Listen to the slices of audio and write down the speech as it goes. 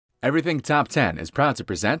Everything Top 10 is proud to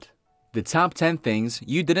present the top 10 things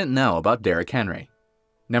you didn't know about Derrick Henry.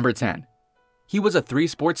 Number 10. He was a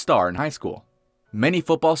three-sport star in high school. Many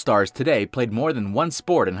football stars today played more than one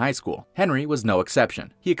sport in high school. Henry was no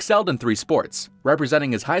exception. He excelled in three sports,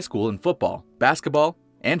 representing his high school in football, basketball,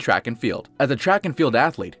 and track and field. As a track and field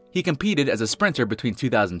athlete, he competed as a sprinter between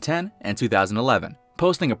 2010 and 2011,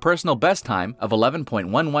 posting a personal best time of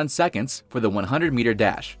 11.11 seconds for the 100-meter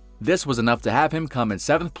dash. This was enough to have him come in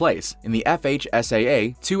 7th place in the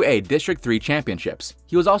FHSAA 2A District 3 Championships.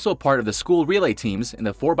 He was also a part of the school relay teams in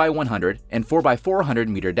the 4x100 and 4x400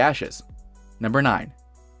 meter dashes. Number 9.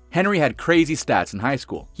 Henry had crazy stats in high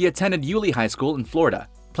school. He attended Yulee High School in Florida,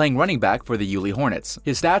 playing running back for the Yulee Hornets.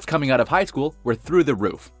 His stats coming out of high school were through the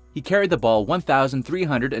roof. He carried the ball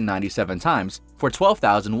 1,397 times for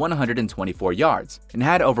 12,124 yards and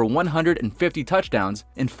had over 150 touchdowns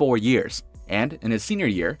in 4 years. And in his senior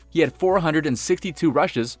year, he had 462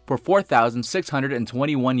 rushes for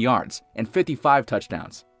 4,621 yards and 55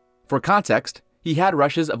 touchdowns. For context, he had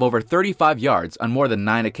rushes of over 35 yards on more than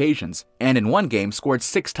 9 occasions, and in one game scored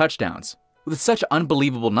 6 touchdowns. With such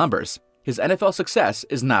unbelievable numbers, his NFL success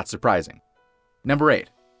is not surprising. Number 8.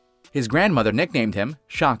 His grandmother nicknamed him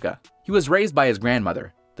Shocka. He was raised by his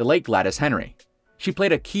grandmother, the late Gladys Henry. She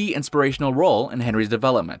played a key inspirational role in Henry's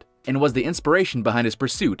development and was the inspiration behind his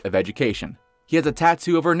pursuit of education. He has a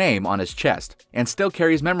tattoo of her name on his chest and still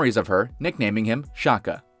carries memories of her nicknaming him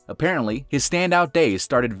Shocka. Apparently, his standout days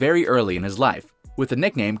started very early in his life, with the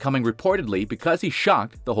nickname coming reportedly because he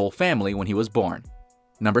shocked the whole family when he was born.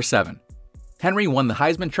 Number 7. Henry won the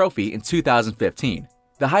Heisman Trophy in 2015.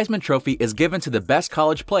 The Heisman Trophy is given to the best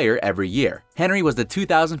college player every year. Henry was the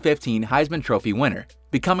 2015 Heisman Trophy winner,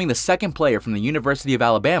 becoming the second player from the University of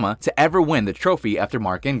Alabama to ever win the trophy after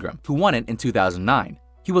Mark Ingram, who won it in 2009.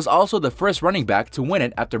 He was also the first running back to win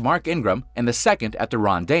it after Mark Ingram and the second after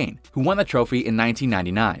Ron Dayne, who won the trophy in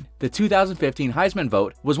 1999. The 2015 Heisman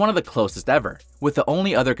vote was one of the closest ever, with the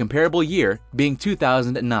only other comparable year being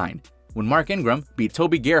 2009, when Mark Ingram beat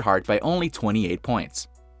Toby Gerhart by only 28 points.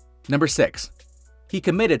 Number 6. He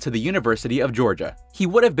committed to the University of Georgia. He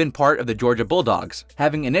would have been part of the Georgia Bulldogs,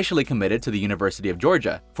 having initially committed to the University of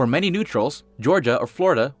Georgia. For many neutrals, Georgia or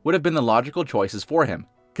Florida would have been the logical choices for him,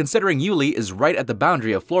 considering Yulee is right at the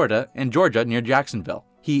boundary of Florida and Georgia near Jacksonville.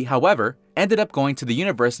 He, however, ended up going to the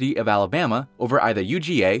University of Alabama over either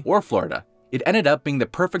UGA or Florida. It ended up being the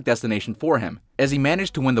perfect destination for him, as he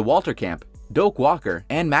managed to win the Walter Camp, Doak Walker,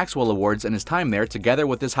 and Maxwell Awards in his time there together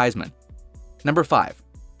with his Heisman. Number 5.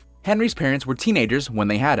 Henry's parents were teenagers when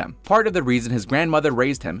they had him. Part of the reason his grandmother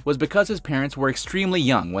raised him was because his parents were extremely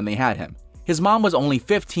young when they had him. His mom was only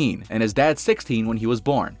 15 and his dad 16 when he was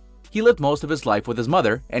born. He lived most of his life with his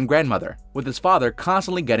mother and grandmother, with his father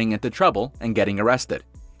constantly getting into trouble and getting arrested.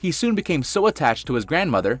 He soon became so attached to his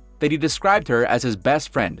grandmother that he described her as his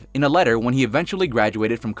best friend in a letter when he eventually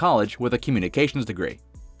graduated from college with a communications degree.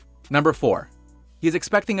 Number 4. He is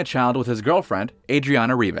expecting a child with his girlfriend,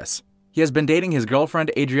 Adriana Rivas. He has been dating his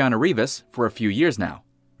girlfriend Adriana Rivas for a few years now.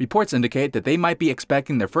 Reports indicate that they might be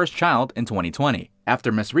expecting their first child in 2020,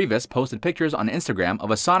 after Miss Rivas posted pictures on Instagram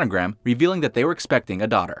of a sonogram revealing that they were expecting a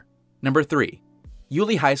daughter. Number 3.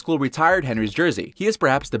 Yulee High School retired Henry's jersey. He is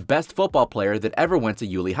perhaps the best football player that ever went to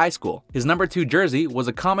Yulee High School. His number 2 jersey was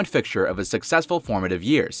a common fixture of his successful formative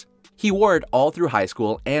years. He wore it all through high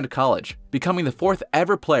school and college, becoming the 4th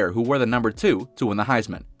ever player who wore the number 2 to win the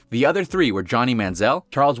Heisman. The other 3 were Johnny Manziel,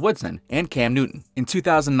 Charles Woodson, and Cam Newton. In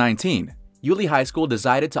 2019, Yulee High School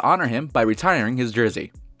decided to honor him by retiring his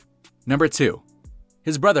jersey. Number 2.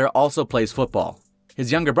 His brother also plays football.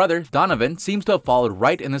 His younger brother, Donovan, seems to have followed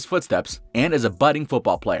right in his footsteps and is a budding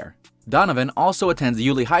football player. Donovan also attends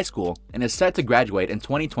Yulee High School and is set to graduate in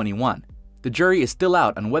 2021. The jury is still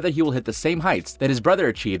out on whether he will hit the same heights that his brother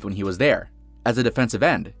achieved when he was there. As a defensive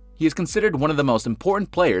end, he is considered one of the most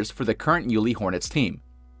important players for the current Yulee Hornets team.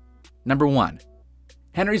 Number 1.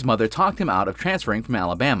 Henry's mother talked him out of transferring from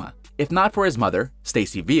Alabama. If not for his mother,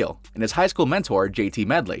 Stacy Veal, and his high school mentor, JT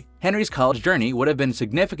Medley, Henry's college journey would have been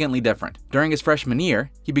significantly different. During his freshman year,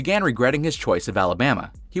 he began regretting his choice of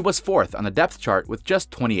Alabama. He was 4th on the depth chart with just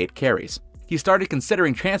 28 carries. He started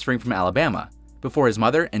considering transferring from Alabama, before his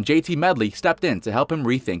mother and JT Medley stepped in to help him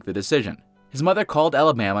rethink the decision. His mother called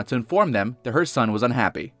Alabama to inform them that her son was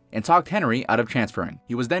unhappy, and talked Henry out of transferring.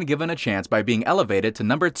 He was then given a chance by being elevated to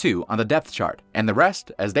number 2 on the depth chart, and the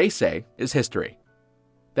rest, as they say, is history.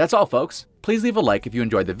 That's all, folks. Please leave a like if you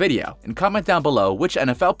enjoyed the video, and comment down below which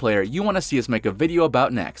NFL player you want to see us make a video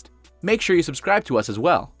about next. Make sure you subscribe to us as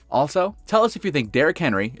well. Also, tell us if you think Derrick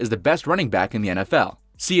Henry is the best running back in the NFL.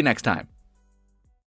 See you next time.